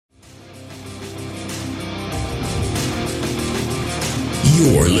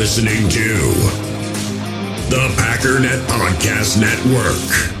You're listening to the Packernet Podcast Network.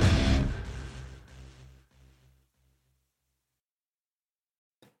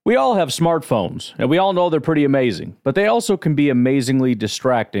 We all have smartphones, and we all know they're pretty amazing, but they also can be amazingly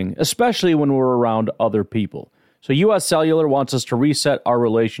distracting, especially when we're around other people. So US Cellular wants us to reset our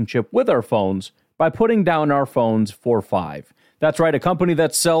relationship with our phones by putting down our phones for $5. That's right, a company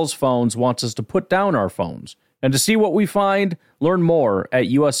that sells phones wants us to put down our phones. And to see what we find, learn more at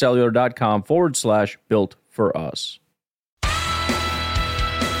uscellular.com/built for us.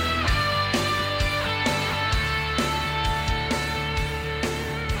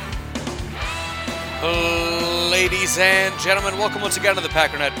 Ladies and gentlemen, welcome once again to the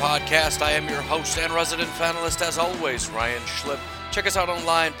Packernet Podcast. I am your host and resident panelist, as always, Ryan Schlip. Check us out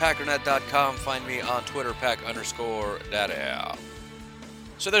online, packernet.com. Find me on Twitter, pack_daddy.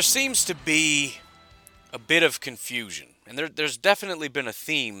 So there seems to be a bit of confusion, and there's definitely been a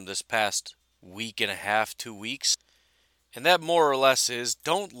theme this past week and a half, 2 weeks, and that more or less is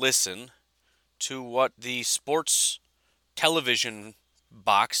don't listen to what the sports television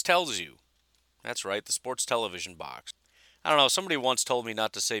box tells you. That's right, the sports television box. I don't know, somebody once told me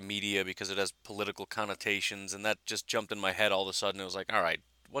not to say media because it has political connotations, and that just jumped in my head all of a sudden. It was like, all right,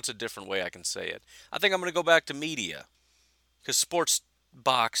 what's a different way I can say it? I think I'm going to go back to media, because sports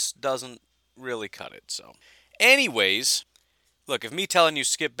box doesn't really cut it. So, anyways, look, if me telling you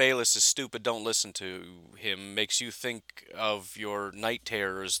Skip Bayless is stupid, don't listen to him, makes you think of your night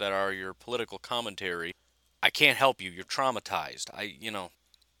terrors that are your political commentary, I can't help you. You're traumatized.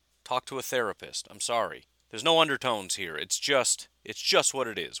 Talk to a therapist. I'm sorry. There's no undertones here. It's just what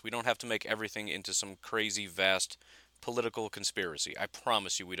it is. We don't have to make everything into some crazy, vast political conspiracy. I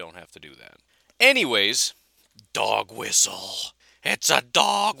promise you we don't have to do that. Anyways, dog whistle. It's a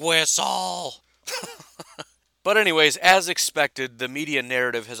dog whistle. But anyways, as expected, the media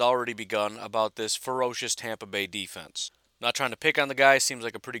narrative has already begun about this ferocious Tampa Bay defense. Not trying to pick on the guy, seems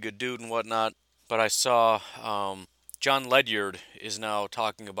like a pretty good dude and whatnot, but I saw John Ledyard is now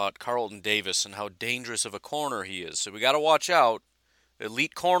talking about Carlton Davis and how dangerous of a corner he is. So we got to watch out.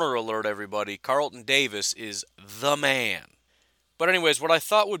 Elite corner alert, everybody. Carlton Davis is the man. But anyways, what I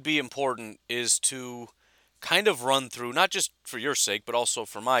thought would be important is to kind of run through, not just for your sake, but also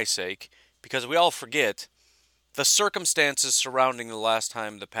for my sake, because we all forget the circumstances surrounding the last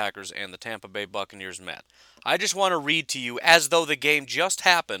time the Packers and the Tampa Bay Buccaneers met. I just want to read to you, as though the game just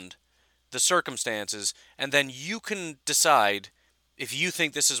happened, the circumstances, and then you can decide if you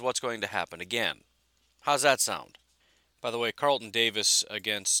think this is what's going to happen again. How's that sound? By the way, Carlton Davis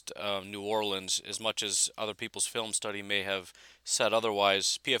against New Orleans, as much as other people's film study may have said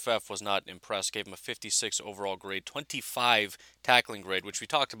otherwise, PFF was not impressed, gave him a 56 overall grade, 25 tackling grade, which we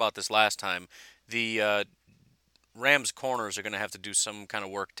talked about this last time. The Rams corners are going to have to do some kind of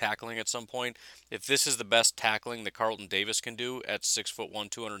work tackling at some point. If this is the best tackling that Carlton Davis can do at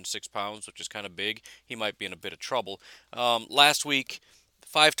 6'1", 206 pounds, which is kind of big, he might be in a bit of trouble. Last week,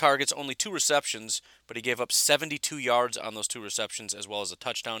 5 targets, only 2 receptions, but he gave up 72 yards on those 2 receptions as well as a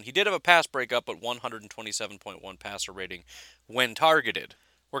touchdown. He did have a pass breakup, but 127.1 passer rating when targeted.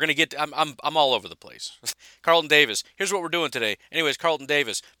 We're going to get, I'm all over the place. Carlton Davis, here's what we're doing today. Anyways, Carlton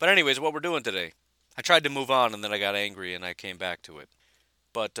Davis. But anyways, what we're doing today. I tried to move on, and then I got angry, and I came back to it.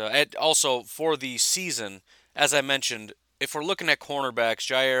 But also, for the season, as I mentioned, if we're looking at cornerbacks,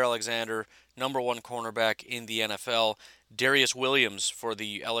 Jaire Alexander, number 1 cornerback in the NFL. Darius Williams for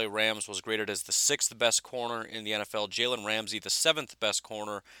the LA Rams was graded as the 6th best corner in the NFL. Jalen Ramsey, the 7th best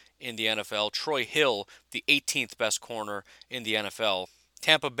corner in the NFL. Troy Hill, the 18th best corner in the NFL.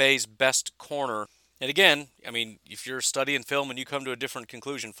 Tampa Bay's best corner. And again, I mean, if you're studying film and you come to a different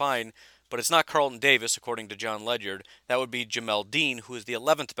conclusion, fine. But it's not Carlton Davis, according to John Ledyard. That would be Jamel Dean, who is the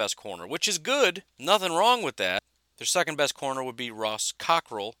 11th best corner, which is good. Nothing wrong with that. Their second best corner would be Ross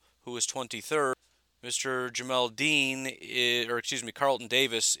Cockrell, who is 23rd. Mr. Jamel Dean, Carlton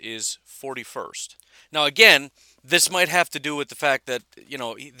Davis is 41st. Now, again, this might have to do with the fact that,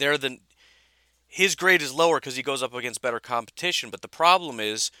 his grade is lower because he goes up against better competition. But the problem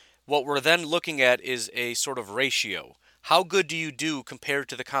is, what we're then looking at is a sort of ratio. How good do you do compared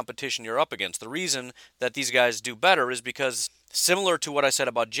to the competition you're up against? The reason that these guys do better is because, similar to what I said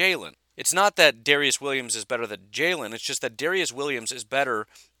about Jalen, it's not that Darius Williams is better than Jalen, it's just that Darius Williams is better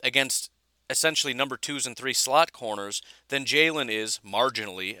against essentially number 2s and 3 slot corners than Jalen is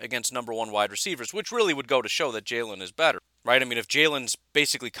marginally against number 1 wide receivers, which really would go to show that Jalen is better, right? I mean, if Jalen's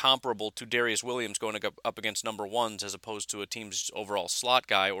basically comparable to Darius Williams going up against number 1s as opposed to a team's overall slot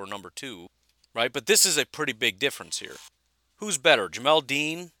guy or number 2, right? But this is a pretty big difference here. Who's better, Jamel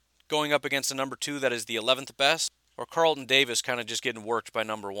Dean going up against a number 2 that is the 11th best, or Carlton Davis kind of just getting worked by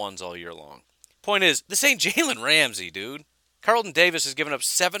number ones all year long. Point is, this ain't Jalen Ramsey, dude. Carlton Davis has given up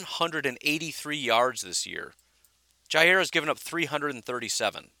 783 yards this year. Jair has given up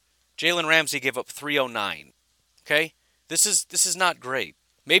 337. Jalen Ramsey gave up 309. Okay? This is not great.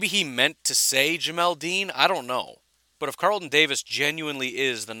 Maybe he meant to say Jamel Dean. I don't know. But if Carlton Davis genuinely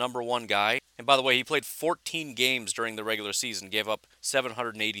is the number one guy, and by the way, he played 14 games during the regular season, gave up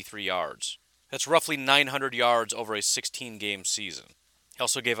 783 yards. That's roughly 900 yards over a 16-game season. He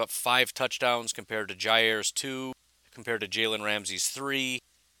also gave up 5 touchdowns compared to Jair's 2, compared to Jalen Ramsey's 3.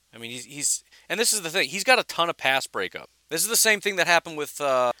 I mean, he's and this is the thing. He's got a ton of pass breakup. This is the same thing that happened with,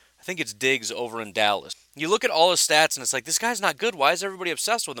 I think it's Diggs over in Dallas. You look at all his stats, and it's like, this guy's not good. Why is everybody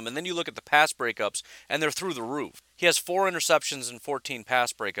obsessed with him? And then you look at the pass breakups, and they're through the roof. He has 4 interceptions and 14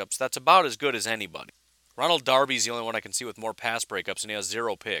 pass breakups. That's about as good as anybody. Ronald Darby's the only one I can see with more pass breakups, and he has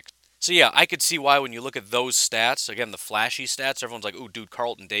 0 picks. So yeah, I could see why when you look at those stats, again, the flashy stats, everyone's like, ooh, dude,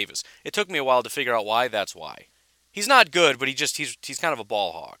 Carlton Davis. It took me a while to figure out why that's why. He's not good, but he's kind of a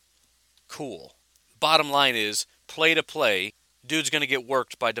ball hog. Cool. Bottom line is, play to play, dude's going to get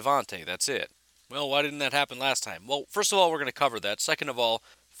worked by Devontae. That's it. Well, why didn't that happen last time? Well, first of all, we're going to cover that. Second of all,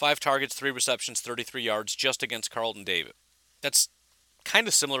 5 targets, 3 receptions, 33 yards just against Carlton Davis. That's kind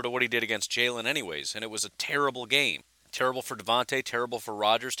of similar to what he did against Jalen anyways, and it was a terrible game. Terrible for Devontae, terrible for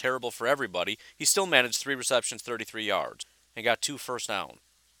Rodgers, terrible for everybody. He still managed 3 receptions, 33 yards, and got 2 first down.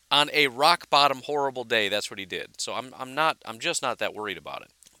 On a rock-bottom, horrible day, that's what he did. So I'm just not that worried about it.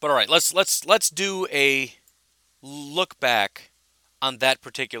 But all right, let's do a look back on that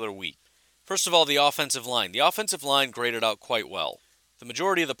particular week. First of all, the offensive line. The offensive line graded out quite well. The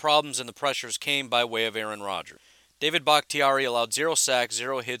majority of the problems and the pressures came by way of Aaron Rodgers. David Bakhtiari allowed 0 sacks,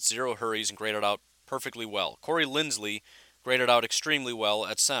 0 hits, 0 hurries, and graded out perfectly well. Corey Linsley graded out extremely well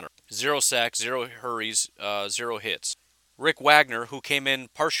at center. 0 sacks, 0 hurries, 0 hits. Rick Wagner, who came in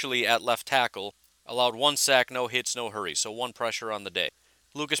partially at left tackle, allowed 1 sack, no hits, no hurries, so 1 pressure on the day.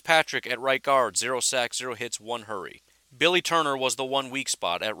 Lucas Patrick at right guard, 0 sacks, 0 hits, 1 hurry. Billy Turner was the one weak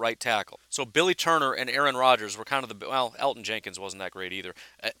spot at right tackle. So Billy Turner and Aaron Rodgers were kind of Elton Jenkins wasn't that great either.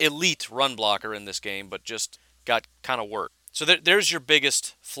 Elite run blocker in this game, but just got kind of worked. So there's your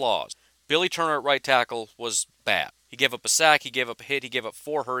biggest flaws. Billy Turner at right tackle was bad. He gave up a sack, he gave up a hit, he gave up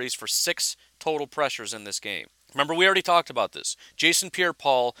 4 hurries for 6 total pressures in this game. Remember, we already talked about this. Jason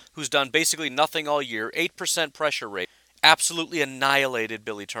Pierre-Paul, who's done basically nothing all year, 8% pressure rate, absolutely annihilated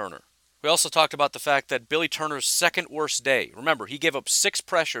Billy Turner. We also talked about the fact that Billy Turner's second worst day, remember, he gave up 6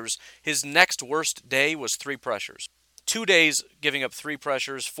 pressures. His next worst day was 3 pressures. 2 days giving up 3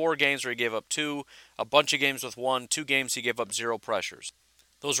 pressures, 4 games where he gave up 2, a bunch of games with 1, 2 games he gave up 0 pressures.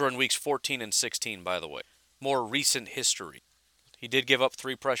 Those were in weeks 14 and 16, by the way. More recent history. He did give up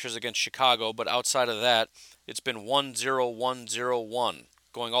 3 pressures against Chicago, but outside of that, it's been 1-0-1-0-1,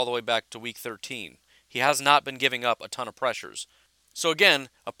 going all the way back to week 13. He has not been giving up a ton of pressures. So again,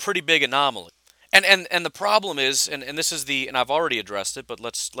 a pretty big anomaly. And the problem is, and this is and I've already addressed it, but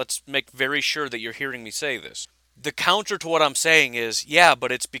let's make very sure that you're hearing me say this. The counter to what I'm saying is, yeah,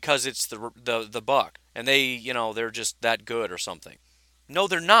 but it's because it's the Buck, and they're just that good or something. No,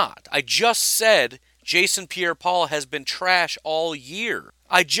 they're not. I just said Jason Pierre-Paul has been trash all year.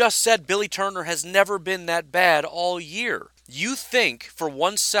 I just said Billy Turner has never been that bad all year. You think for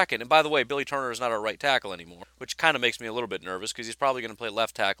 1 second, and by the way, Billy Turner is not our right tackle anymore, which kind of makes me a little bit nervous because he's probably going to play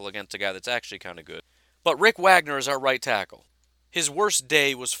left tackle against a guy that's actually kind of good. But Rick Wagner is our right tackle. His worst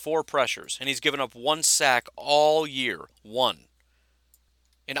day was 4 pressures, and he's given up 1 sack all year. 1.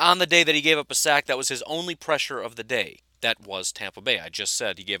 And on the day that he gave up a sack, that was his only pressure of the day. That was Tampa Bay. I just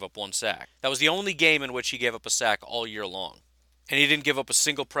said he gave up 1 sack. That was the only game in which he gave up a sack all year long. And he didn't give up a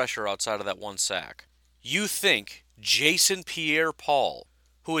single pressure outside of that 1 sack. You think Jason Pierre-Paul,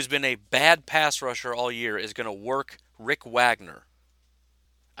 who has been a bad pass rusher all year, is going to work Rick Wagner?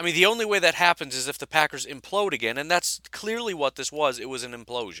 I mean, the only way that happens is if the Packers implode again, and that's clearly what this was. It was an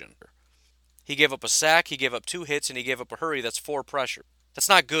implosion. He gave up a sack, he gave up 2 hits, and he gave up a hurry. That's 4 pressure. That's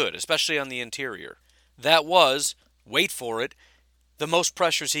not good, especially on the interior. That was, wait for it, the most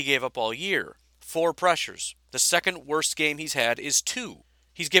pressures he gave up all year. 4 pressures. The second worst game he's had is 2.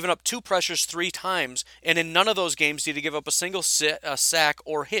 He's given up 2 pressures 3 times, and in none of those games did he give up a single sack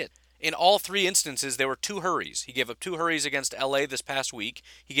or hit. In all 3 instances, there were 2 hurries. He gave up 2 hurries against LA this past week.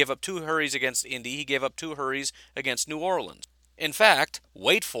 He gave up 2 hurries against Indy. He gave up 2 hurries against New Orleans. In fact,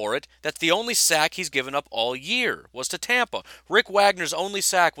 wait for it, that's the only sack he's given up all year was to Tampa. Rick Wagner's only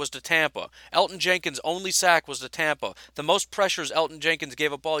sack was to Tampa. Elton Jenkins' only sack was to Tampa. The most pressures Elton Jenkins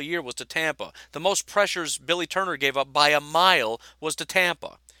gave up all year was to Tampa. The most pressures Billy Turner gave up by a mile was to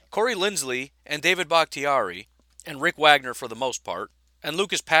Tampa. Corey Linsley and David Bakhtiari and Rick Wagner for the most part, and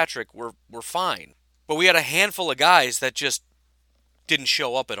Lucas Patrick were fine. But we had a handful of guys that just didn't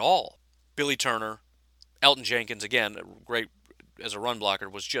show up at all. Billy Turner, Elgton Jenkins, again, great as a run blocker,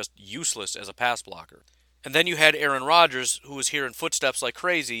 was just useless as a pass blocker. And then you had Aaron Rodgers, who was hearing footsteps like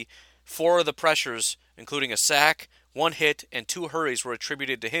crazy. 4 of the pressures, including a sack, 1 hit, and 2 hurries, were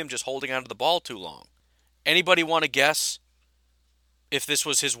attributed to him just holding onto the ball too long. Anybody want to guess if this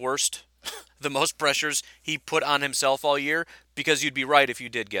was his worst? The most pressures he put on himself all year? Because you'd be right if you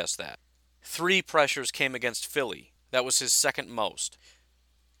did guess that. 3 pressures came against Philly. That was his second most.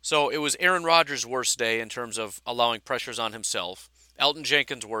 So it was Aaron Rodgers' worst day in terms of allowing pressures on himself. Elgton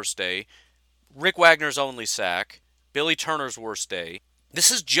Jenkins' worst day. Rick Wagner's only sack. Billy Turner's worst day.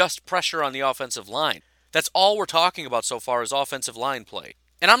 This is just pressure on the offensive line. That's all we're talking about so far is offensive line play.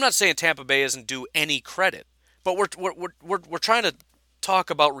 And I'm not saying Tampa Bay isn't due any credit, but we're trying to talk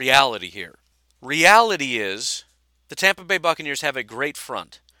about reality here. Reality is the Tampa Bay Buccaneers have a great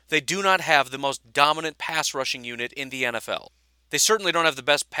front. They do not have the most dominant pass rushing unit in the NFL. They certainly don't have the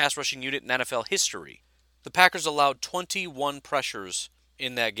best pass rushing unit in NFL history. The Packers allowed 21 pressures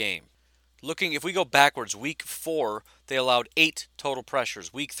in that game. If we go backwards, week 4, they allowed 8 total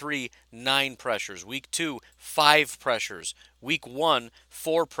pressures. Week 3, 9 pressures. Week 2, 5 pressures. Week 1,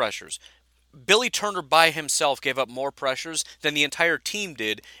 4 pressures. Billy Turner by himself gave up more pressures than the entire team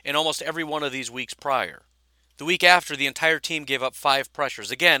did in almost every one of these weeks prior. The week after, the entire team gave up 5 pressures.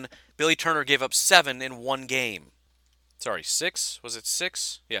 Again, Billy Turner gave up 7 in one game. Sorry, 6? Was it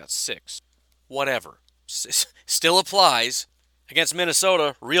 6? Yeah, 6. Whatever. Still applies. Against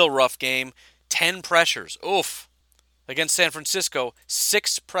Minnesota, real rough game, 10 pressures. Oof. Against San Francisco,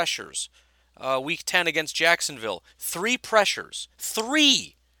 6 pressures. Week 10 against Jacksonville, 3 pressures.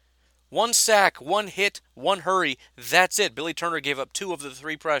 3! 1 sack, 1 hit, 1 hurry. That's it. Billy Turner gave up 2 of the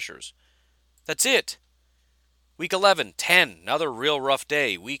 3 pressures. That's it. Week 11, 10. Another real rough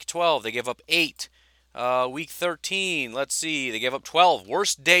day. Week 12, they gave up 8. Week 13, let's see, they gave up 12.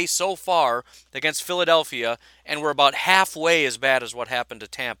 Worst day so far against Philadelphia, and we're about halfway as bad as what happened to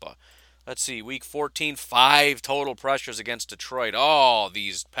Tampa. Let's see, week 14, 5 total pressures against Detroit. Oh,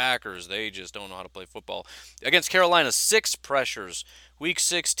 these Packers, they just don't know how to play football. Against Carolina, 6 pressures. Week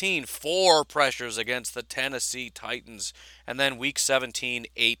 16, 4 pressures against the Tennessee Titans. And then week 17,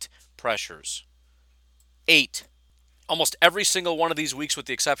 8 pressures. 8. Almost every single one of these weeks, with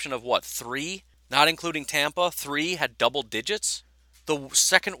the exception of 3? Not including Tampa, 3 had double digits. The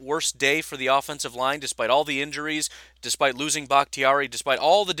second worst day for the offensive line, despite all the injuries, despite losing Bakhtiari, despite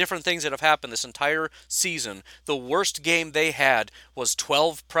all the different things that have happened this entire season, the worst game they had was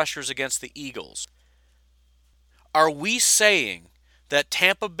 12 pressures against the Eagles. Are we saying that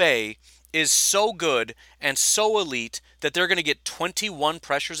Tampa Bay is so good and so elite that they're going to get 21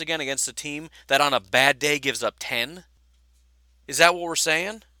 pressures again against a team that on a bad day gives up 10? Is that what we're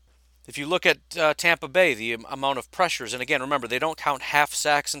saying? If you look at Tampa Bay, the amount of pressures, and again, remember, they don't count half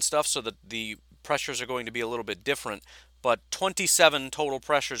sacks and stuff, so the pressures are going to be a little bit different, but 27 total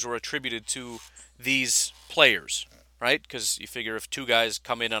pressures were attributed to these players, right? Because you figure if 2 guys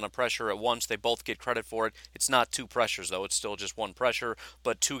come in on a pressure at once, they both get credit for it. It's not 2 pressures, though. It's still just 1 pressure,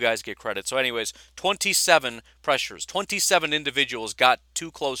 but 2 guys get credit. So anyways, 27 pressures. 27 individuals got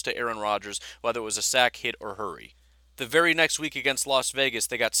too close to Aaron Rodgers, whether it was a sack, hit, or hurry. The very next week against Las Vegas,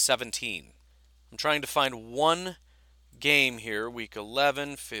 they got 17. I'm trying to find one game here, week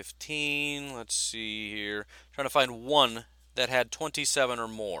 11, 15, let's see here. Trying to find one that had 27 or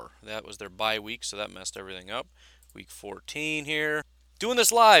more. That was their bye week, so that messed everything up. Week 14 here. Doing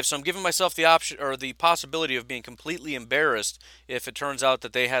this live, so I'm giving myself the option or the possibility of being completely embarrassed if it turns out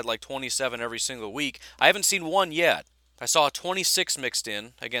that they had like 27 every single week. I haven't seen one yet. I saw a 26 mixed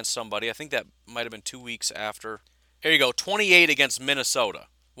in against somebody. I think that might have been 2 weeks after. Here you go, 28 against Minnesota,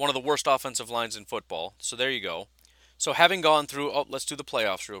 one of the worst offensive lines in football. So there you go. So having gone through, let's do the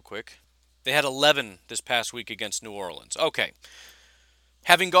playoffs real quick. They had 11 this past week against New Orleans. Okay.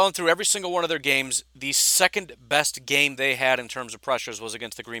 Having gone through every single one of their games, the second best game they had in terms of pressures was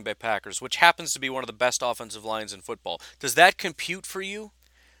against the Green Bay Packers, which happens to be one of the best offensive lines in football. Does that compute for you?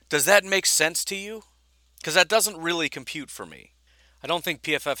 Does that make sense to you? Because that doesn't really compute for me. I don't think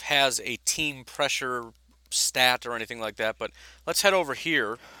PFF has a team pressure stat or anything like that, but let's head over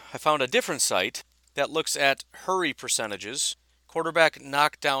here. I found a different site that looks at hurry percentages, quarterback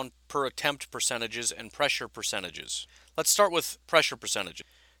knockdown per attempt percentages, and pressure percentages. Let's start with pressure percentages.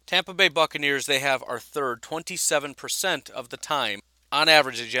 Tampa Bay Buccaneers, they have our third, 27% of the time. On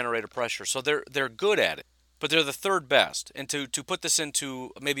average, they generate a pressure, so they're good at it, but they're the third best. And to put this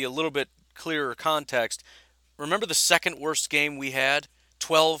into maybe a little bit clearer context, remember the second worst game we had?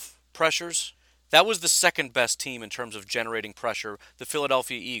 12 pressures? That was the second best team in terms of generating pressure, the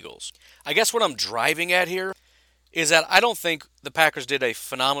Philadelphia Eagles. I guess what I'm driving at here is that I don't think the Packers did a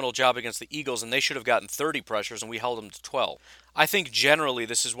phenomenal job against the Eagles, and they should have gotten 30 pressures, and we held them to 12. I think generally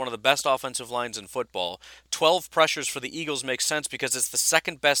this is one of the best offensive lines in football. 12 pressures for the Eagles makes sense because it's the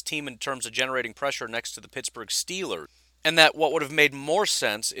second best team in terms of generating pressure next to the Pittsburgh Steelers. And that what would have made more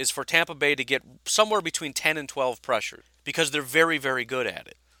sense is for Tampa Bay to get somewhere between 10 and 12 pressures because they're very, very good at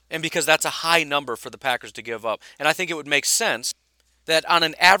it. And because that's a high number for the Packers to give up. And I think it would make sense that on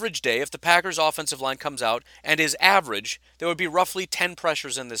an average day, if the Packers' offensive line comes out and is average, there would be roughly 10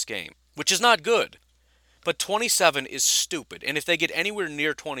 pressures in this game, which is not good. But 27 is stupid, and if they get anywhere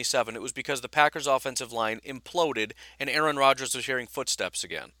near 27, it was because the Packers' offensive line imploded and Aaron Rodgers was hearing footsteps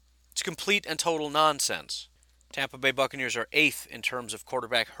again. It's complete and total nonsense. Tampa Bay Buccaneers are 8th in terms of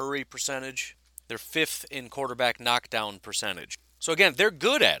quarterback hurry percentage. They're 5th in quarterback knockdown percentage. So again, they're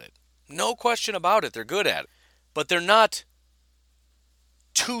good at it. No question about it, they're good at it. But they're not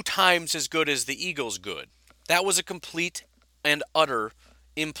 2 times as good as the Eagles good. That was a complete and utter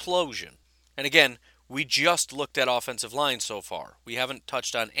implosion. And again, we just looked at offensive line so far. We haven't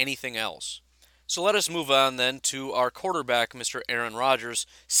touched on anything else. So let us move on then to our quarterback, Mr. Aaron Rodgers.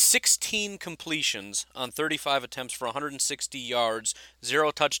 16 completions on 35 attempts for 160 yards,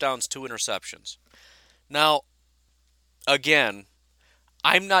 0 touchdowns, 2 interceptions. Now, again,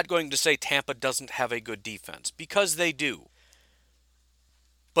 I'm not going to say Tampa doesn't have a good defense, because they do.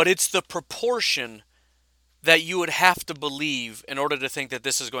 But it's the proportion that you would have to believe in order to think that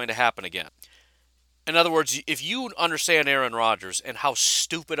this is going to happen again. In other words, if you understand Aaron Rodgers and how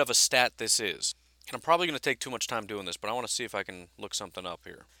stupid of a stat this is, and I'm probably going to take too much time doing this, but I want to see if I can look something up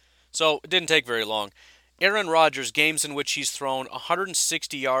here. So, it didn't take very long. Aaron Rodgers, games in which he's thrown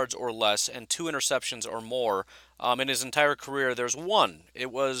 160 yards or less and 2 interceptions or more in his entire career, there's one.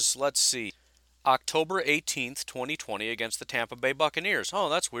 It was, let's see, October 18th, 2020 against the Tampa Bay Buccaneers. Oh,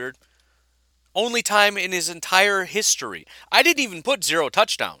 that's weird. Only time in his entire history. I didn't even put 0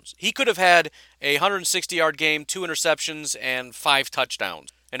 touchdowns. He could have had a 160-yard game, 2 interceptions, and 5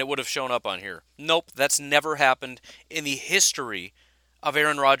 touchdowns, and it would have shown up on here. Nope, that's never happened in the history of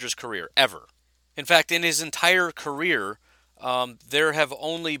Aaron Rodgers' career, ever. In fact, in his entire career, there have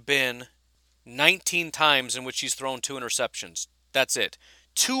only been 19 times in which he's thrown 2 interceptions. That's it.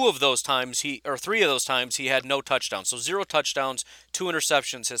 3 of those times he had no touchdowns. So 0 touchdowns, 2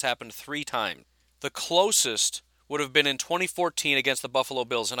 interceptions has happened 3 times. The closest would have been in 2014 against the Buffalo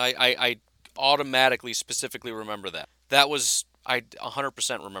Bills, and I automatically, specifically remember that. I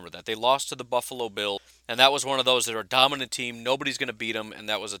 100% remember that. They lost to the Buffalo Bills, and that was one of those that are a dominant team. Nobody's going to beat them, and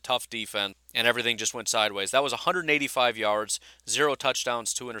that was a tough defense, and everything just went sideways. That was 185 yards, 0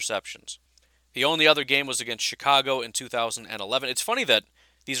 touchdowns, 2 interceptions. The only other game was against Chicago in 2011. It's funny that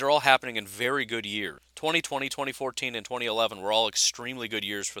these are all happening in very good years. 2020, 2014, and 2011 were all extremely good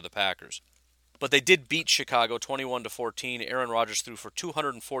years for the Packers. But they did beat Chicago 21-14. Aaron Rodgers threw for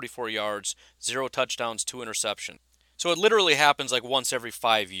 244 yards, 0 touchdowns, 2 interceptions. So it literally happens like once every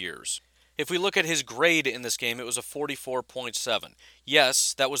 5 years. If we look at his grade in this game, it was a 44.7.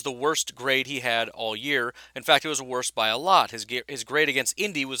 Yes, that was the worst grade he had all year. In fact, it was worse by a lot. His grade against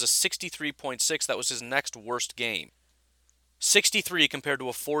Indy was a 63.6. That was his next worst game. 63 compared to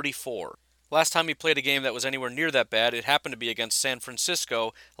a 44. Last time he played a game that was anywhere near that bad, it happened to be against San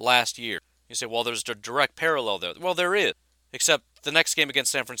Francisco last year. You say, well, there's a direct parallel there. Well, there is. Except the next game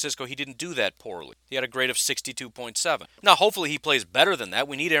against San Francisco, he didn't do that poorly. He had a grade of 62.7. Now, hopefully he plays better than that.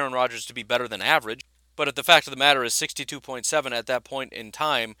 We need Aaron Rodgers to be better than average. But the fact of the matter is 62.7 at that point in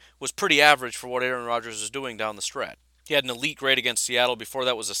time was pretty average for what Aaron Rodgers was doing down the stretch. He had an elite grade against Seattle. Before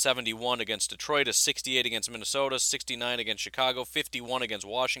that was a 71 against Detroit, a 68 against Minnesota, 69 against Chicago, 51 against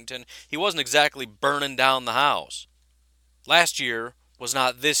Washington. He wasn't exactly burning down the house. Last year was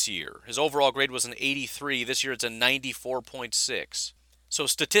not this year. His overall grade was an 83. This year it's a 94.6. So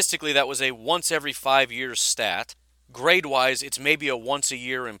statistically, that was a once every 5 years stat. Grade-wise, it's maybe a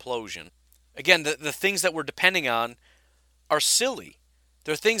once-a-year implosion. Again, the things that we're depending on are silly.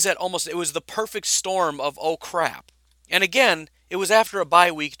 They're things that it was the perfect storm of, oh crap. And again, it was after a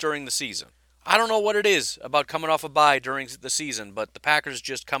bye week during the season. I don't know what it is about coming off a bye during the season, but the Packers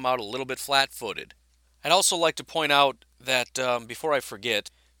just come out a little bit flat-footed. I'd also like to point out that, before I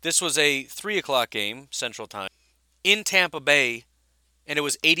forget, this was a 3 o'clock game, Central Time, in Tampa Bay, and it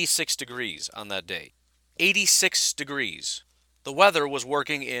was 86 degrees on that day. 86 degrees. The weather was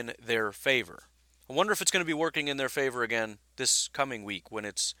working in their favor. I wonder if it's going to be working in their favor again this coming week when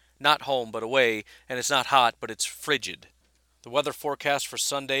it's not home but away, and it's not hot but it's frigid. The weather forecast for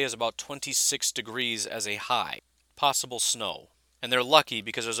Sunday is about 26 degrees as a high. Possible snow. And they're lucky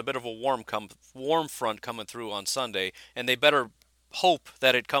because there's a bit of a warm front coming through on Sunday, and they better hope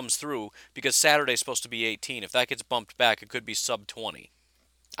that it comes through because Saturday's supposed to be 18. If that gets bumped back, it could be sub 20.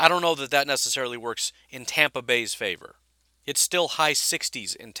 I don't know that necessarily works in Tampa Bay's favor. It's still high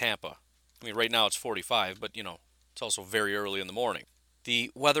 60s in Tampa. I mean, right now it's 45, but, it's also very early in the morning.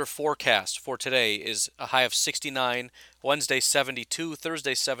 The weather forecast for today is a high of 69, Wednesday 72,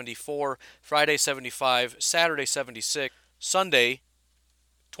 Thursday 74, Friday 75, Saturday 76, Sunday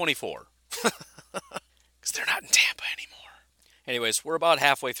 24. Because they're not in Tampa anymore. Anyways, we're about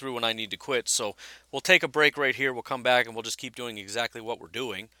halfway through when I need to quit, so we'll take a break right here. We'll come back and we'll just keep doing exactly what we're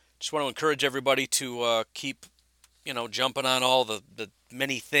doing. Just want to encourage everybody to keep, jumping on all the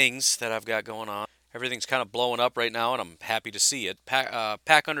many things that I've got going on. Everything's kind of blowing up right now, and I'm happy to see it.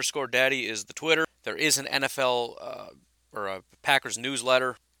 Pack_Daddy is the Twitter. There is an NFL or a Packers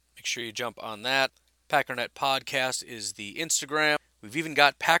newsletter. Make sure you jump on that. Packernet Podcast is the Instagram. We've even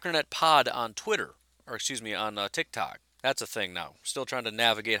got Packernet Pod on Twitter, on TikTok. That's a thing now. Still trying to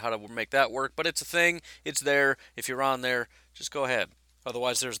navigate how to make that work, but it's a thing. It's there. If you're on there, just go ahead.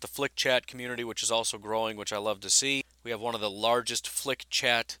 Otherwise, there's the Flick Chat community, which is also growing, which I love to see. We have one of the largest Flick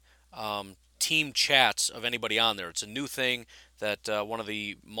Chat team chats of anybody on there. It's a new thing that one of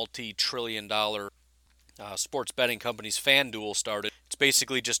the multi-trillion-dollar sports betting companies, FanDuel, started. It's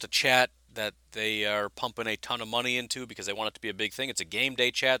basically just a chat that they are pumping a ton of money into because they want it to be a big thing. It's a game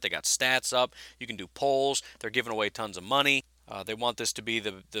day chat. They got stats up. You can do polls. They're giving away tons of money. They want this to be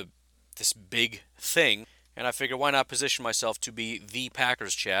this big thing. And I figure, why not position myself to be the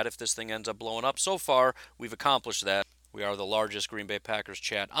Packers chat if this thing ends up blowing up? So far, we've accomplished that. We are the largest Green Bay Packers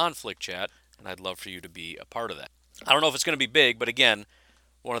chat on Flick Chat, and I'd love for you to be a part of that. I don't know if it's going to be big, but again,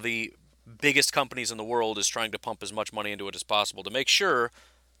 one of the biggest companies in the world is trying to pump as much money into it as possible to make sure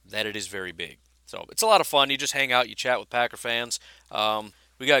that it is very big. So it's a lot of fun. You just hang out, you chat with Packer fans.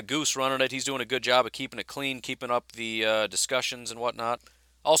 We got Goose running it. He's doing a good job of keeping it clean, keeping up the discussions and whatnot.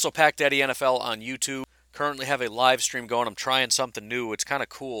 Also, Pack Daddy NFL on YouTube. Currently have a live stream going. I'm trying something new. It's kind of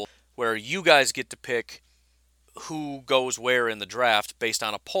cool where you guys get to pick who goes where in the draft based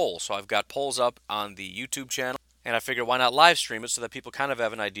on a poll. So I've got polls up on the YouTube channel, and I figured why not live stream it so that people kind of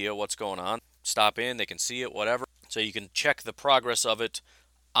have an idea what's going on. Stop in, they can see it, whatever. So you can check the progress of it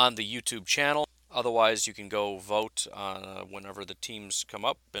on the YouTube channel. Otherwise, you can go vote whenever the teams come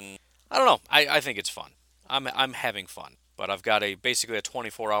up. And I don't know. I think it's fun. I'm having fun. But I've got basically a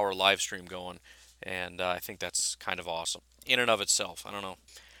 24-hour live stream going, and I think that's kind of awesome in and of itself. I don't know.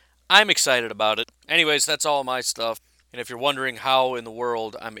 I'm excited about it. Anyways, that's all my stuff. And if you're wondering how in the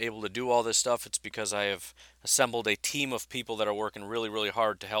world I'm able to do all this stuff, it's because I have assembled a team of people that are working really, really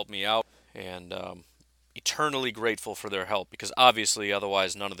hard to help me out. And eternally grateful for their help, because obviously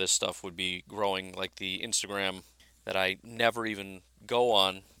otherwise none of this stuff would be growing. Like the Instagram that I never even go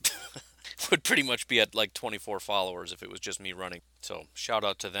on would pretty much be at like 24 followers if it was just me running. So shout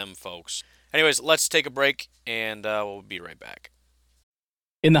out to them folks. Anyways, let's take a break and we'll be right back.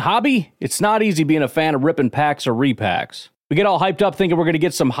 In the hobby, it's not easy being a fan of ripping packs or repacks. We get all hyped up thinking we're going to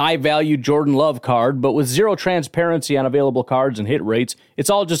get some high-value Jordan Love card, but with zero transparency on available cards and hit rates,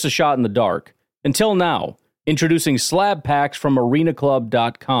 it's all just a shot in the dark. Until now, introducing slab packs from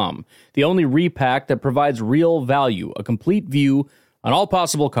arenaclub.com, the only repack that provides real value, a complete view on all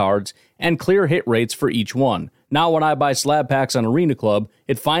possible cards, and clear hit rates for each one. Now when I buy slab packs on Arena Club,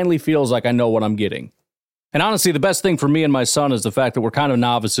 it finally feels like I know what I'm getting. And honestly, the best thing for me and my son is the fact that we're kind of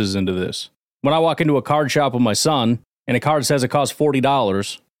novices into this. When I walk into a card shop with my son, and a card says it costs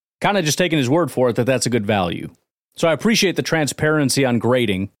 $40, kind of just taking his word for it that that's a good value. So I appreciate the transparency on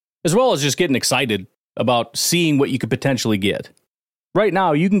grading, as well as just getting excited about seeing what you could potentially get. Right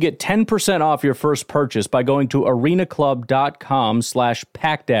now, you can get 10% off your first purchase by going to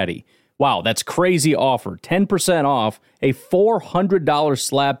arenaclub.com/packdaddy. Wow, that's crazy offer. 10% off a $400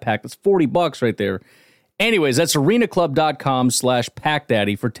 slab pack. That's $40 right there. Anyways, that's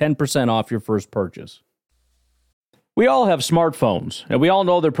arenaclub.com/packdaddy for 10% off your first purchase. We all have smartphones, and we all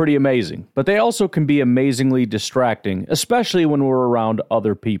know they're pretty amazing, but they also can be amazingly distracting, especially when we're around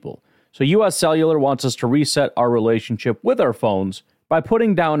other people. So US Cellular wants us to reset our relationship with our phones by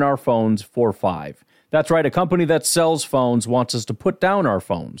putting down our phones for $5. That's right, a company that sells phones wants us to put down our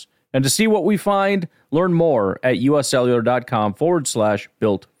phones. And to see what we find, learn more at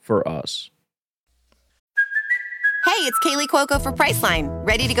uscellular.com/built for us. Hey, it's Kaylee Cuoco for Priceline.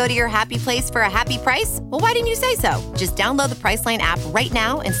 Ready to go to your happy place for a happy price? Well, why didn't you say so? Just download the Priceline app right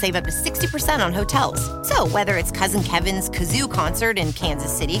now and save up to 60% on hotels. So whether it's Cousin Kevin's Kazoo Concert in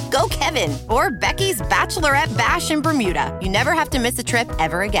Kansas City, go Kevin, or Becky's Bachelorette Bash in Bermuda, you never have to miss a trip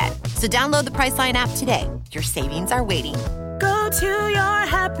ever again. So download the Priceline app today. Your savings are waiting. Go to your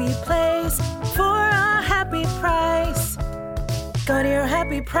happy place for a happy price. Go to your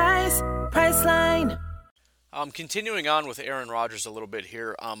happy price, Priceline. Continuing on with Aaron Rodgers a little bit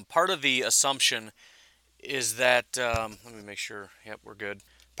here. Part of the assumption is that, let me make sure, yep, we're good.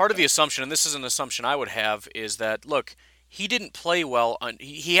 Part of the assumption, and this is an assumption I would have, is that, look, he didn't play well,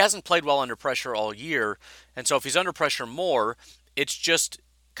 he hasn't played well under pressure all year, and so if he's under pressure more, it's just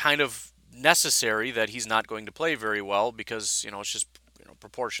kind of necessary that he's not going to play very well because, it's just,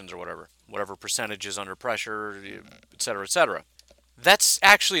 proportions or whatever percentage is under pressure, et cetera, et cetera. That's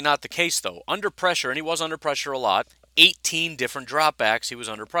actually not the case, though. Under pressure, and he was under pressure a lot, 18 different dropbacks he was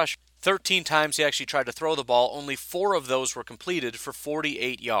under pressure. 13 times he actually tried to throw the ball. Only 4 of those were completed for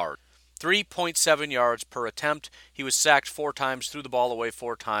 48 yards. 3.7 yards per attempt. He was sacked 4 times, threw the ball away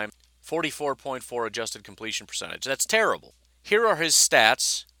 4 times. 44.4 adjusted completion percentage. That's terrible. Here are his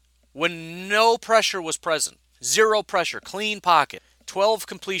stats when no pressure was present. 0 pressure, clean pocket. 12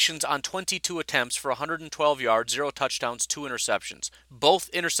 completions on 22 attempts for 112 yards, 0 touchdowns, 2 interceptions.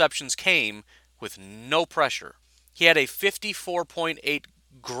 Both interceptions came with no pressure. He had a 54.8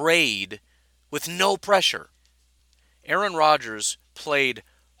 grade with no pressure. Aaron Rodgers played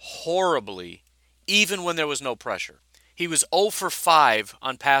horribly even when there was no pressure. He was 0 for 5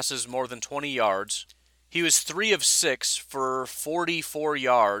 on passes more than 20 yards. He was 3 of 6 for 44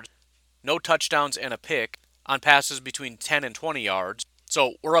 yards, no touchdowns and a pick on passes between 10 and 20 yards.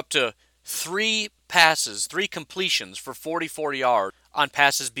 So we're up to 3 completions for 44 yards on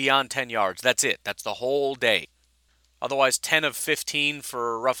passes beyond 10 yards. That's it. That's the whole day. Otherwise, 10 of 15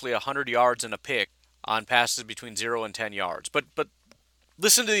 for roughly 100 yards and a pick on passes between 0 and 10 yards. But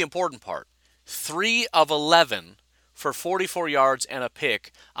listen to the important part. 3 of 11 for 44 yards and a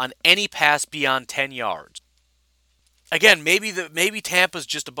pick on any pass beyond 10 yards. Again, maybe Tampa's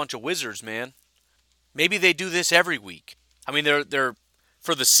just a bunch of wizards, man. Maybe they do this every week. I mean, they're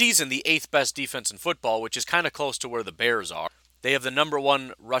for the season the 8th best defense in football, which is kind of close to where the Bears are. They have the number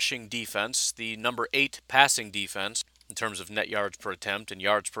 1 rushing defense, the number 8 passing defense in terms of net yards per attempt and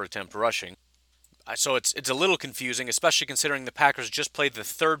yards per attempt rushing. So it's a little confusing, especially considering the Packers just played the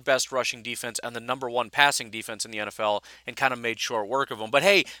 3rd best rushing defense and the number 1 passing defense in the NFL and kind of made short work of them. But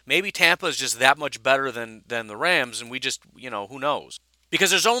hey, maybe Tampa is just that much better than the Rams, and we just, who knows? Because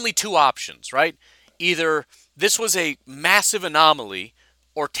there's only 2 options, right? Either this was a massive anomaly,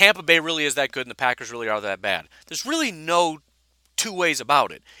 or Tampa Bay really is that good and the Packers really are that bad. There's really no 2 ways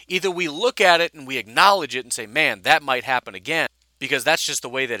about it. Either we look at it and we acknowledge it and say, man, that might happen again, because that's just the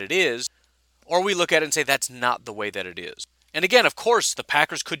way that it is, or we look at it and say, that's not the way that it is. And again, of course, the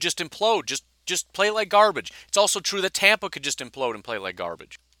Packers could just implode, just play like garbage. It's also true that Tampa could just implode and play like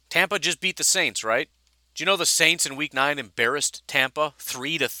garbage. Tampa just beat the Saints, right? Do you know the Saints in Week 9 embarrassed Tampa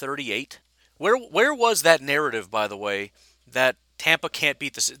 3-38? Where was that narrative, by the way, that Tampa can't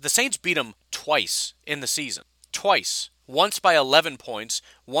beat the Saints? Beat them twice in the season. Twice. Once by 11 points,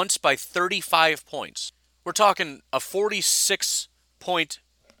 once by 35 points. We're talking a 46-point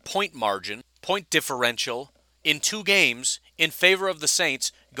margin, point differential in 2 games in favor of the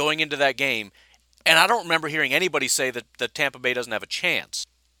Saints going into that game. And I don't remember hearing anybody say that Tampa Bay doesn't have a chance.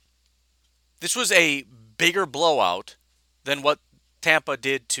 This was a bigger blowout than what Tampa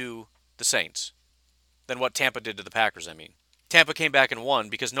did to the Saints, than what Tampa did to the Packers, I mean. Tampa came back and won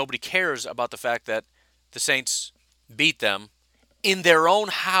because nobody cares about the fact that the Saints beat them in their own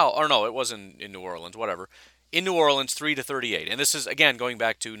house. Or no, it wasn't in New Orleans, whatever. In New Orleans, 3-38. And this is, again, going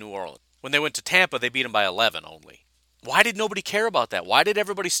back to New Orleans. When they went to Tampa, they beat them by 11 only. Why did nobody care about that? Why did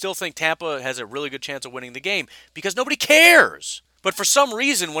everybody still think Tampa has a really good chance of winning the game? Because nobody cares. But for some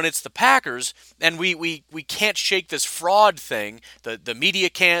reason, when it's the Packers, and we can't shake this fraud thing, the media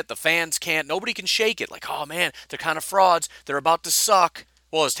can't, the fans can't, nobody can shake it. Like, oh man, they're kind of frauds, they're about to suck.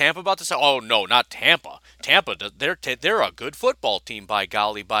 Well, is Tampa about to suck? Oh no, not Tampa. Tampa, they're a good football team, by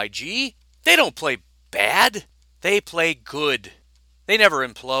golly, by gee. They don't play bad, they play good. They never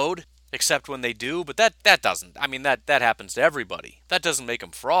implode, except when they do, but that doesn't, I mean, that happens to everybody. That doesn't make them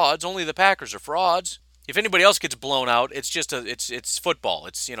frauds, only the Packers are frauds. If anybody else gets blown out, it's just it's football.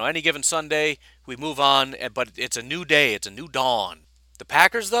 It's, any given Sunday, we move on, but it's a new day, it's a new dawn. The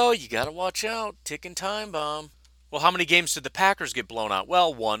Packers, though, you got to watch out. Ticking time bomb. Well, how many games did the Packers get blown out?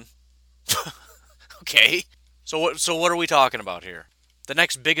 Well, 1. Okay. So what are we talking about here? The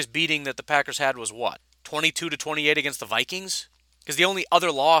next biggest beating that the Packers had was what? 22-28 against the Vikings? Because the only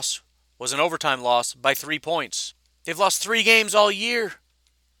other loss was an overtime loss by 3 points. They've lost 3 games all year.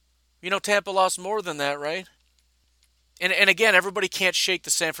 Tampa lost more than that, right? And again, everybody can't shake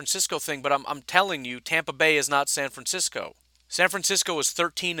the San Francisco thing, but I'm telling you, Tampa Bay is not San Francisco. San Francisco is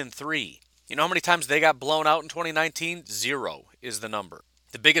 13-3. You know how many times they got blown out in 2019? 0. is the number.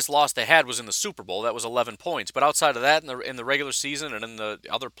 The biggest loss they had was in the Super Bowl. That was 11 points. But outside of that, in the regular season and in the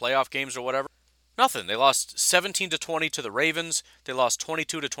other playoff games or whatever, nothing. They lost 17-20 to the Ravens. They lost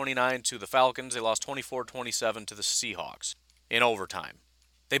 22-29 to the Falcons. They lost 24-27 to the Seahawks in overtime.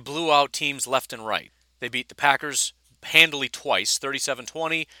 They blew out teams left and right. They beat the Packers handily twice,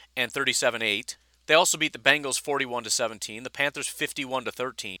 37-20 and 37-8. They also beat the Bengals 41-17, the Panthers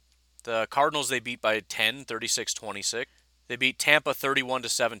 51-13. The Cardinals they beat by 10, 36-26. They beat Tampa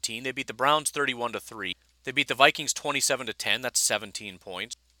 31-17. They beat the Browns 31-3. They beat the Vikings 27-10. That's 17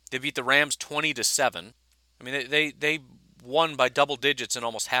 points. They beat the Rams 20-7. I mean, they won by double digits in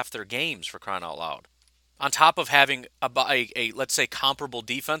almost half their games, for crying out loud. On top of having a let's say, comparable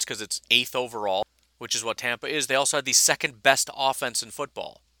defense, because it's 8th overall, which is what Tampa is, they also had the second best offense in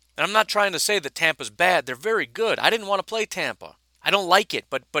football. And I'm not trying to say that Tampa's bad. They're very good. I didn't want to play Tampa. I don't like it,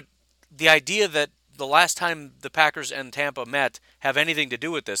 but the idea that the last time the Packers and Tampa met have anything to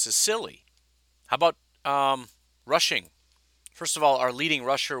do with this is silly. How about rushing? First of all, our leading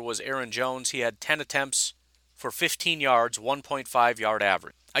rusher was Aaron Jones. He had 10 attempts for 15 yards, 1.5 yard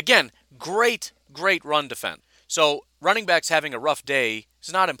average. Again, great run defense. So running backs having a rough day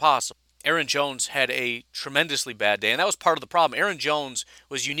is not impossible. Aaron Jones had a tremendously bad day, and that was part of the problem. Aaron Jones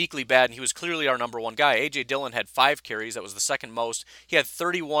was uniquely bad, and he was clearly our number one guy. A.J. Dillon had 5 carries. That was the second most. He had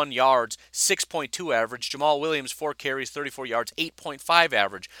 31 yards, 6.2 average. Jamal Williams, 4 carries, 34 yards, 8.5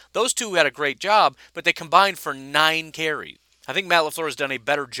 average. Those two had a great job, but they combined for 9 carries. I think Matt LaFleur has done a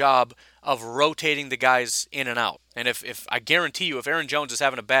better job of rotating the guys in and out. And if I guarantee you, if Aaron Jones is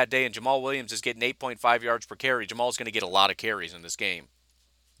having a bad day and Jamal Williams is getting 8.5 yards per carry, Jamal's going to get a lot of carries in this game.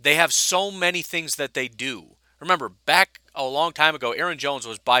 They have so many things that they do. Remember, back a long time ago, Aaron Jones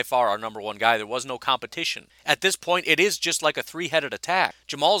was by far our number one guy. There was no competition. At this point, it is just like a 3-headed attack.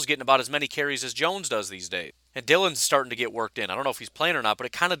 Jamal's getting about as many carries as Jones does these days. And Dillon's starting to get worked in. I don't know if he's playing or not, but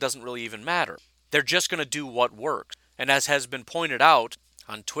it kind of doesn't really even matter. They're just going to do what works. And as has been pointed out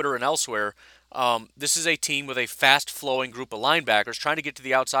on Twitter and elsewhere, this is a team with a fast-flowing group of linebackers. Trying to get to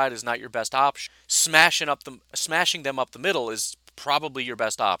the outside is not your best option. Smashing them up the middle is probably your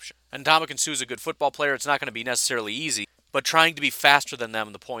best option. And Ndamukong Suh's a good football player. It's not going to be necessarily easy, but trying to be faster than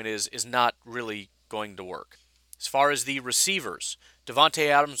them, the point is not really going to work. As far as the receivers, Davante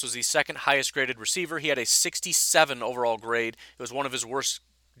Adams was the second highest graded receiver. He had a 67 overall grade. It was one of his worst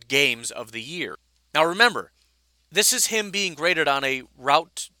games of the year. Now remember, this is him being graded on a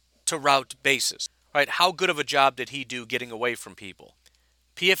route-to-route basis. Right? How good of a job did he do getting away from people?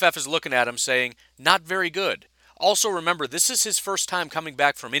 PFF is looking at him saying, not very good. Also remember, this is his first time coming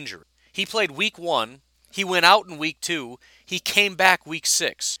back from injury. He played week 1. He went out in week 2. He came back week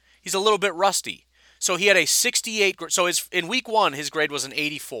 6. He's a little bit rusty. So he had a 68. So in week 1, his grade was an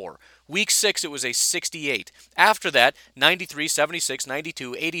 84. Week 6, it was a 68. After that, 93, 76,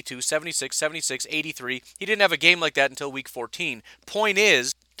 92, 82, 76, 76, 83. He didn't have a game like that until week 14. Point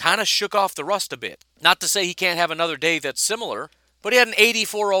is, kind of shook off the rust a bit. Not to say he can't have another day that's similar, but he had an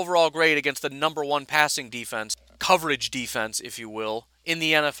 84 overall grade against the number 1 passing defense, coverage defense, if you will, in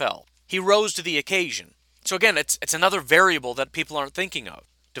the NFL. He rose to the occasion. So again, it's another variable that people aren't thinking of.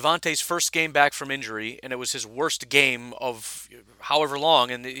 Davante's first game back from injury, and it was his worst game of however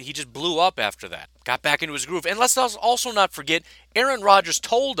long, and he just blew up after that. Got back into his groove. And let's also not forget, Aaron Rodgers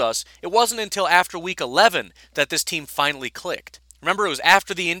told us it wasn't until after week 11 that this team finally clicked. Remember, it was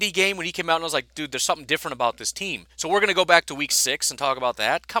after the Indy game when he came out and I was like, dude, there's something different about this team. So we're going to go back to week 6 and talk about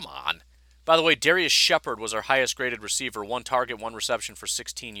that? Come on. By the way, Darius Shepard was our highest graded receiver, 1 target, 1 reception for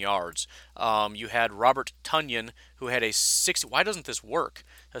 16 yards. You had Robert Tonyan, who had a 60, why doesn't this work?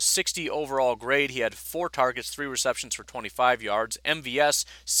 A 60 overall grade. He had 4 targets, 3 receptions for 25 yards. MVS,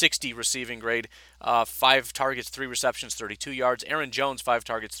 60 receiving grade, 5 targets, 3 receptions, 32 yards. Aaron Jones, 5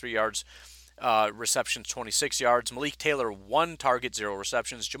 targets, 3 yards. Receptions, 26 yards. Malik Taylor, 1 target, 0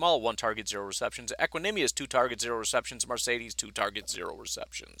 receptions. Jamal, 1 target, 0 receptions. Equinemius, 2 targets, 0 receptions. Mercedes, 2 targets, 0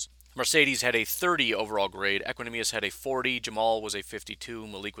 receptions. Mercedes had a 30 overall grade. Equinemius had a 40. Jamal was a 52.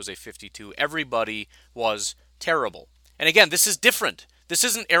 Malik was a 52. Everybody was terrible. And again, this is different. This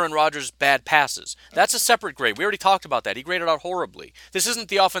isn't Aaron Rodgers' bad passes. That's a separate grade. We already talked about that. He graded out horribly. This isn't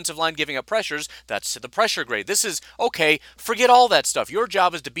the offensive line giving up pressures. That's the pressure grade. This is, okay, forget all that stuff. Your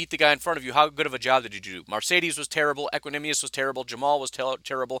job is to beat the guy in front of you. How good of a job did you do? Mercedes was terrible. Equinemius was terrible. Jamal was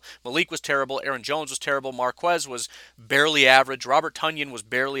terrible. Malik was terrible. Aaron Jones was terrible. Marquez was barely average. Robert Tonyan was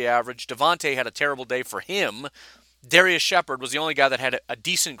barely average. Davante had a terrible day for him. Darius Shepard was the only guy that had a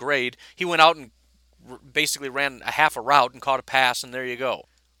decent grade. He went out and basically ran a half a route and caught a pass, and there you go.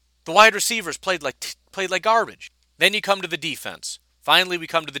 The wide receivers played like garbage. Then you come to the defense. Finally, we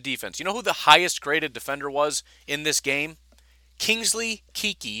come to the defense. You know who the highest graded defender was in this game? Kingsley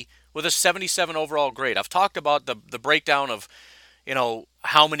Keke with a 77 overall grade. I've talked about the breakdown of,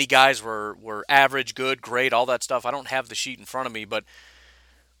 how many guys were average, good, great, all that stuff. I don't have the sheet in front of me, but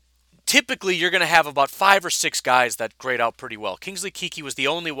typically you're going to have about 5 or 6 guys that grade out pretty well. Kingsley Keke was the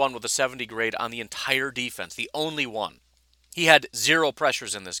only one with a 70 grade on the entire defense, the only one. He had 0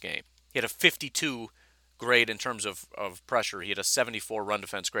 pressures in this game. He had a 52 grade in terms of pressure. He had a 74 run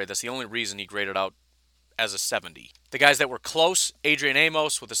defense grade. That's the only reason he graded out as a 70. The guys that were close, Adrian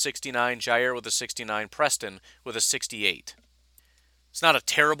Amos with a 69, Jair with a 69, Preston with a 68. It's not a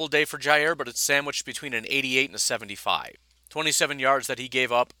terrible day for Jair, but it's sandwiched between an 88 and a 75. 27 yards that he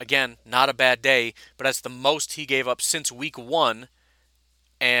gave up. Again, not a bad day, but that's the most he gave up since week 1.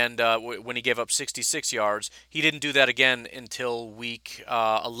 And when he gave up 66 yards, he didn't do that again until week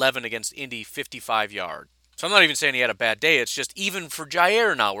 11 against Indy, 55 yards. So I'm not even saying he had a bad day. It's just even for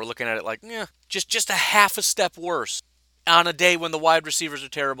Jair now, we're looking at it like, just a half a step worse. On a day when the wide receivers are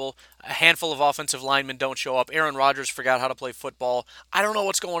terrible, a handful of offensive linemen don't show up, Aaron Rodgers forgot how to play football. I don't know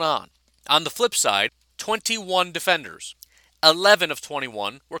what's going on. On the flip side, 21 defenders. 11 of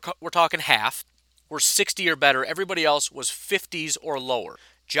 21, we're talking half, were 60 or better. Everybody else was 50s or lower.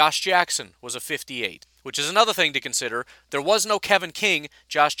 Josh Jackson was a 58, which is another thing to consider. There was no Kevin King.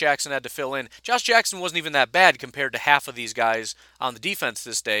 Josh Jackson had to fill in. Josh Jackson wasn't even that bad compared to half of these guys on the defense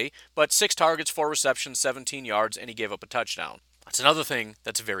this day, but 6 targets, 4 receptions, 17 yards, and he gave up a touchdown. That's another thing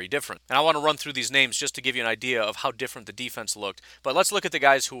that's very different. And I want to run through these names just to give you an idea of how different the defense looked. But let's look at the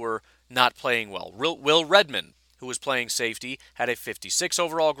guys who were not playing well. Will Redmond, who was playing safety, had a 56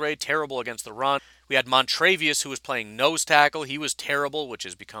 overall grade, terrible against the run. We had Montravius, who was playing nose tackle. He was terrible, which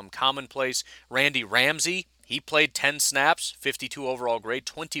has become commonplace. Randy Ramsey, he played 10 snaps, 52 overall grade,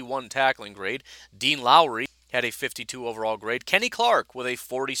 21 tackling grade. Dean Lowry had a 52 overall grade. Kenny Clark with a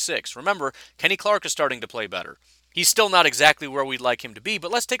 46. Remember, Kenny Clark is starting to play better. He's still not exactly where we'd like him to be,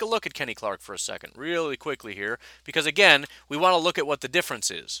 but let's take a look at Kenny Clark for a second, really quickly here, because again, we want to look at what the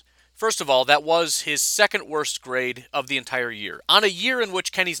difference is. First of all, that was his second worst grade of the entire year. On a year in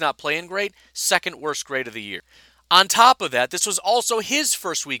which Kenny's not playing great, second worst grade of the year. On top of that, this was also his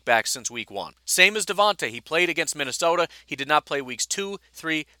first week back since week 1. Same as Devontae. He played against Minnesota. He did not play weeks 2,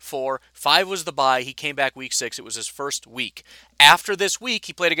 3, 4. 5 was the bye. He came back week 6. It was his first week. After this week,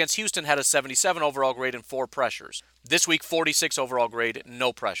 he played against Houston, had a 77 overall grade and 4 pressures. This week, 46 overall grade,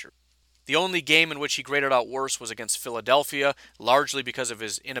 no pressure. The only game in which he graded out worse was against Philadelphia, largely because of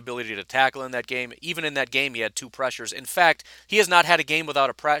his inability to tackle in that game. Even in that game, he had 2 pressures. In fact, he has not had a game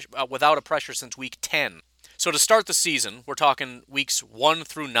without a pressure since week 10. So to start the season, we're talking weeks 1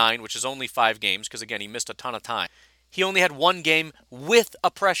 through 9, which is only 5 games, because again, he missed a ton of time. He only had 1 game with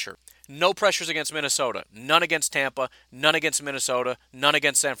a pressure. No pressures against Minnesota, none against Tampa, none against Minnesota, none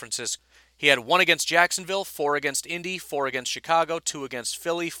against San Francisco. He had 1 against Jacksonville, 4 against Indy, 4 against Chicago, 2 against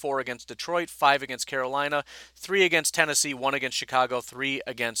Philly, 4 against Detroit, 5 against Carolina, 3 against Tennessee, 1 against Chicago, 3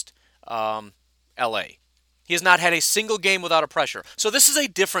 against LA. He has not had a single game without a pressure. So this is a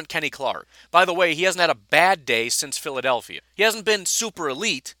different Kenny Clark. By the way, he hasn't had a bad day since Philadelphia. He hasn't been super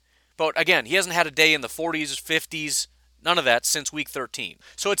elite, but again, he hasn't had a day in the 40s, 50s, none of that since week 13.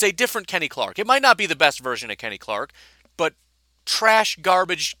 So it's a different Kenny Clark. It might not be the best version of Kenny Clark, but trash,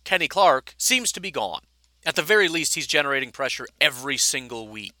 garbage Kenny Clark seems to be gone. At the very least, he's generating pressure every single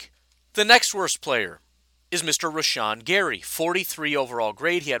week. The next worst player is Mr. Rashawn Gary, 43 overall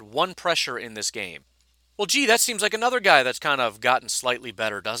grade. He had 1 pressure in this game. Well, gee, that seems like another guy that's kind of gotten slightly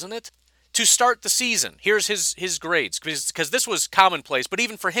better, doesn't it? To start the season, here's his grades, because this was commonplace, but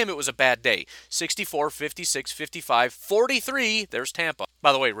even for him it was a bad day. 64, 56, 55, 43, there's Tampa.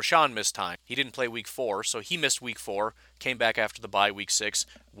 By the way, Rashawn missed time. He didn't play week 4, so he missed week 4, came back after the bye week 6,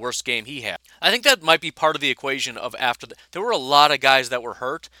 worst game he had. I think that might be part of the equation of there were a lot of guys that were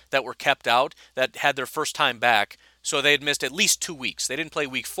hurt, that were kept out, that had their first time back, so they had missed at least 2 weeks. They didn't play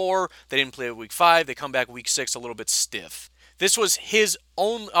week 4, they didn't play week 5, they come back week 6 a little bit stiff. This was his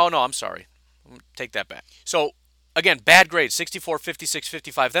own... Oh, no, I'm sorry. Take that back. So, again, bad grade, 64, 56,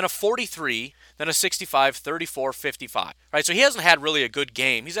 55, then a 43, then a 65, 34, 55. Right, so he hasn't had really a good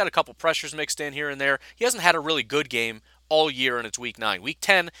game. He's had a couple pressures mixed in here and there. He hasn't had a really good game all year, and it's week 9. Week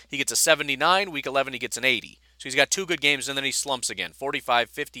 10, he gets a 79. Week 11, he gets an 80. So he's got 2 good games, and then he slumps again.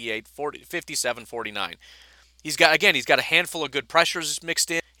 45, 58, 40, 57, 49. He's got a handful of good pressures mixed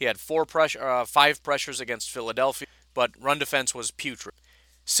in. He had 5 pressures against Philadelphia, but run defense was putrid.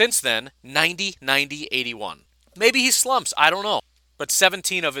 Since then, 90, 90, 81. Maybe he slumps, I don't know. But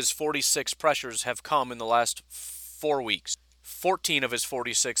 17 of his 46 pressures have come in the last 4 weeks. 14 of his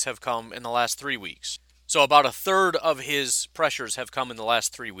 46 have come in the last 3 weeks. So about a third of his pressures have come in the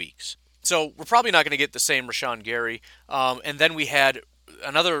last 3 weeks. So we're probably not going to get the same Rashawn Gary. And then we had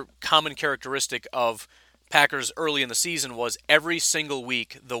another common characteristic of Packers early in the season was every single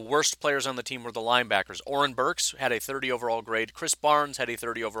week the worst players on the team were the linebackers. Oren Burks had a 30 overall grade. Chris Barnes had a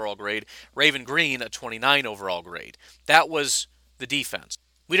 30 overall grade. Raven Green a 29 overall grade. That was the defense.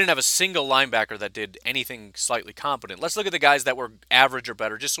 We didn't have a single linebacker that did anything slightly competent. Let's look at the guys that were average or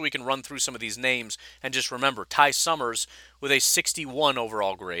better, just so we can run through some of these names and just remember. Ty Summers with a 61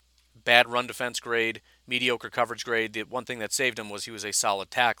 overall grade. Bad run defense grade, mediocre coverage grade. The one thing that saved him was he was a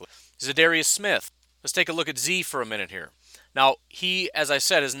solid tackler. Zadarius Smith. Let's take a look at Z for a minute here. Now, he, as I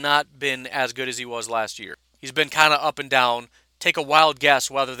said, has not been as good as he was last year. He's been kind of up and down. Take a wild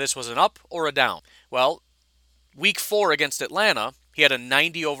guess whether this was an up or a down. Well, week 4 against Atlanta, he had a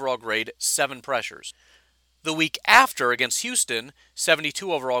 90 overall grade, 7 pressures. The week after against Houston,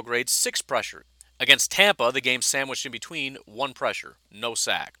 72 overall grade, 6 pressures. Against Tampa, the game sandwiched in between, 1 pressure, no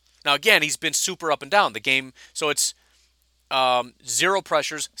sack. Now, again, he's been super up and down. The game, so it's 0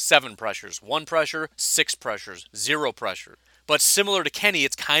 pressures, 7 pressures. 1 pressure, 6 pressures. 0 pressure. But similar to Kenny,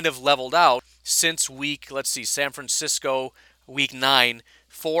 it's kind of leveled out since San Francisco, week 9,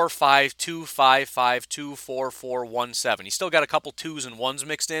 4, 5, 2, 5, 5, 2, 4, 4, 1, 7. He's still got a couple 2s and 1s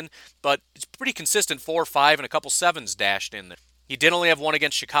mixed in, but it's pretty consistent 4, 5, and a couple 7s dashed in there. He did only have 1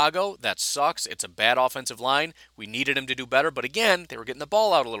 against Chicago. That sucks. It's a bad offensive line. We needed him to do better, but again, they were getting the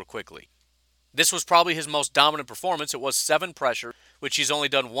ball out a little quickly. This was probably his most dominant performance. It was 7 pressure, which he's only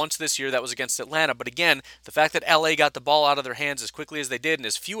done once this year. That was against Atlanta. But again, the fact that LA got the ball out of their hands as quickly as they did and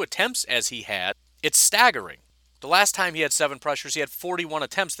as few attempts as he had, it's staggering. The last time he had 7 pressures, he had 41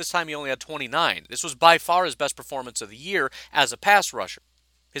 attempts. This time he only had 29. This was by far his best performance of the year as a pass rusher.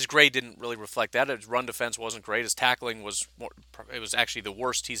 His grade didn't really reflect that. His run defense wasn't great. His tackling was actually the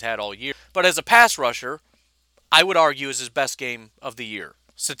worst he's had all year. But as a pass rusher, I would argue is his best game of the year.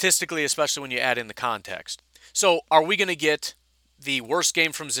 Statistically, especially when you add in the context. So are we going to get the worst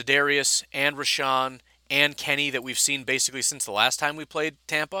game from Zadarius and Rashawn and Kenny that we've seen basically since the last time we played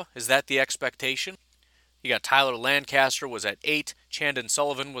Tampa? Is that the expectation? You got Tyler Lancaster was at 8. Chandon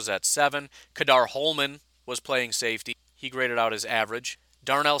Sullivan was at 7. Kadar Holman was playing safety. He graded out his average.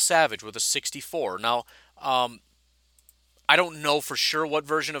 Darnell Savage with a 64. Now, I don't know for sure what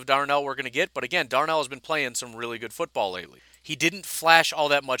version of Darnell we're going to get, but again, Darnell has been playing some really good football lately. He didn't flash all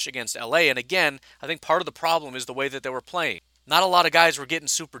that much against LA, and again, I think part of the problem is the way that they were playing. Not a lot of guys were getting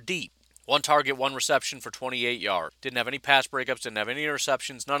super deep. 1 target, 1 reception for 28 yards. Didn't have any pass breakups, didn't have any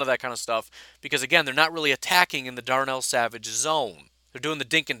interceptions, none of that kind of stuff, because again, they're not really attacking in the Darnell Savage zone. They're doing the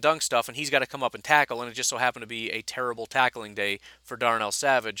dink and dunk stuff, and he's got to come up and tackle, and it just so happened to be a terrible tackling day for Darnell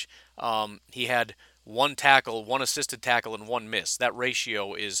Savage. He had 1 tackle, 1 assisted tackle, and 1 miss. That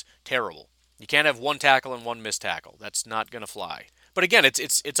ratio is terrible. You can't have 1 tackle and 1 missed tackle. That's not going to fly. But again,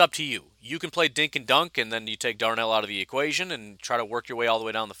 it's up to you. You can play dink and dunk, and then you take Darnell out of the equation and try to work your way all the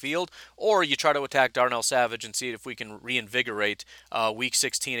way down the field, or you try to attack Darnell Savage and see if we can reinvigorate Week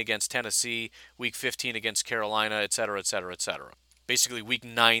 16 against Tennessee, Week 15 against Carolina, etc., etc., etc. Basically, Week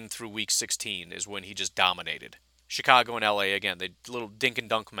 9 through Week 16 is when he just dominated. Chicago and LA, again, they little dink and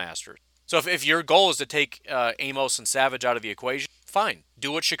dunk masters. So if your goal is to take Amos and Savage out of the equation, fine.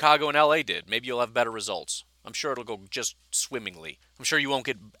 Do what Chicago and LA did. Maybe you'll have better results. I'm sure it'll go just swimmingly. I'm sure you won't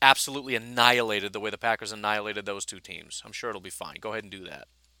get absolutely annihilated the way the Packers annihilated those 2 teams. I'm sure it'll be fine. Go ahead and do that.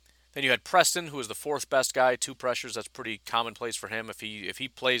 Then you had Preston, who was the 4th best guy, 2 pressures. That's pretty commonplace for him. If he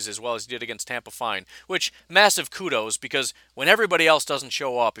plays as well as he did against Tampa, fine. Which, massive kudos, because when everybody else doesn't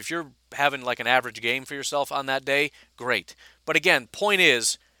show up, if you're having like an average game for yourself on that day, great. But again, point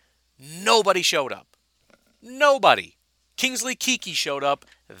is, nobody showed up. Nobody. Kingsley Keke showed up.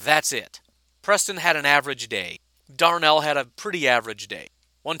 That's it. Preston had an average day. Darnell had a pretty average day.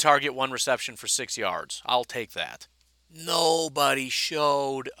 1 target, 1 reception for 6 yards. I'll take that. Nobody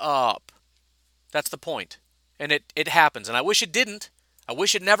showed up. That's the point. And it happens. And I wish it didn't. I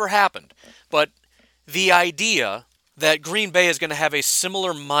wish it never happened. But the idea that Green Bay is going to have a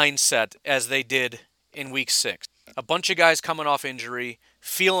similar mindset as they did in Week 6. A bunch of guys coming off injury,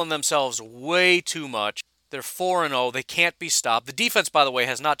 feeling themselves way too much. They're 4-0. They can't be stopped. The defense, by the way,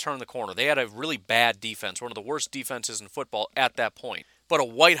 has not turned the corner. They had a really bad defense, one of the worst defenses in football at that point. But a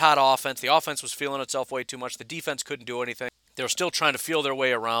white-hot offense. The offense was feeling itself way too much. The defense couldn't do anything. They were still trying to feel their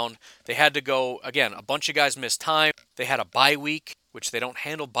way around. They had to go, again, a bunch of guys missed time. They had a bye week, which they don't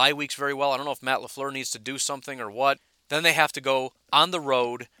handle bye weeks very well. I don't know if Matt LaFleur needs to do something or what. Then they have to go on the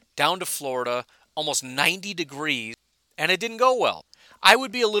road, down to Florida, almost 90 degrees, and it didn't go well. I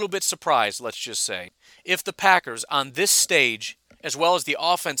would be a little bit surprised, let's just say, if the Packers on this stage as well as the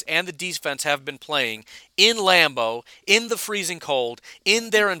offense and the defense have been playing in Lambeau, in the freezing cold, in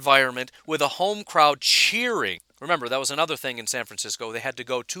their environment, with a home crowd cheering. Remember, that was another thing in San Francisco. They had to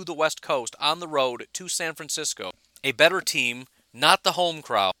go to the West Coast on the road to San Francisco. A better team, not the home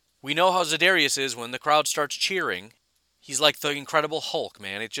crowd. We know how Za'Darius is when the crowd starts cheering. He's like the Incredible Hulk,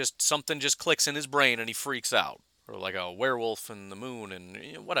 man. Something just clicks in his brain and he freaks out. Or like a werewolf in the moon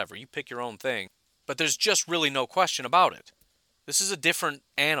and whatever. You pick your own thing. But there's just really no question about it. This is a different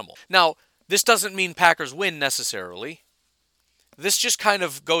animal. Now, this doesn't mean Packers win necessarily. This just kind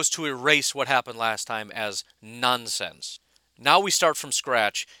of goes to erase what happened last time as nonsense. Now we start from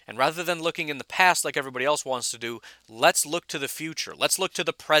scratch, and rather than looking in the past like everybody else wants to do, let's look to the future. Let's look to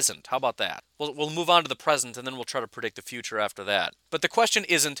the present. How about that? We'll move on to the present, and then we'll try to predict the future after that. But the question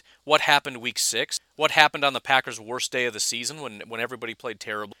isn't what happened week 6, what happened on the Packers' worst day of the season when everybody played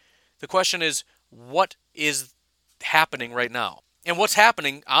terrible. The question is, what is happening right now? And what's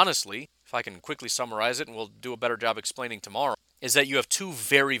happening, honestly, if I can quickly summarize it, and we'll do a better job explaining tomorrow, is that you have two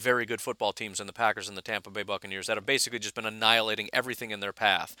very, very good football teams in the Packers and the Tampa Bay Buccaneers that have basically just been annihilating everything in their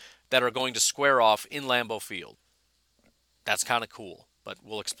path, that are going to square off in Lambeau Field. That's kind of cool, but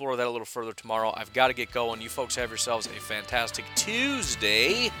we'll explore that a little further tomorrow. I've got to get going. You folks have yourselves a fantastic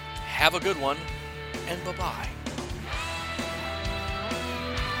Tuesday. Have a good one, and bye-bye.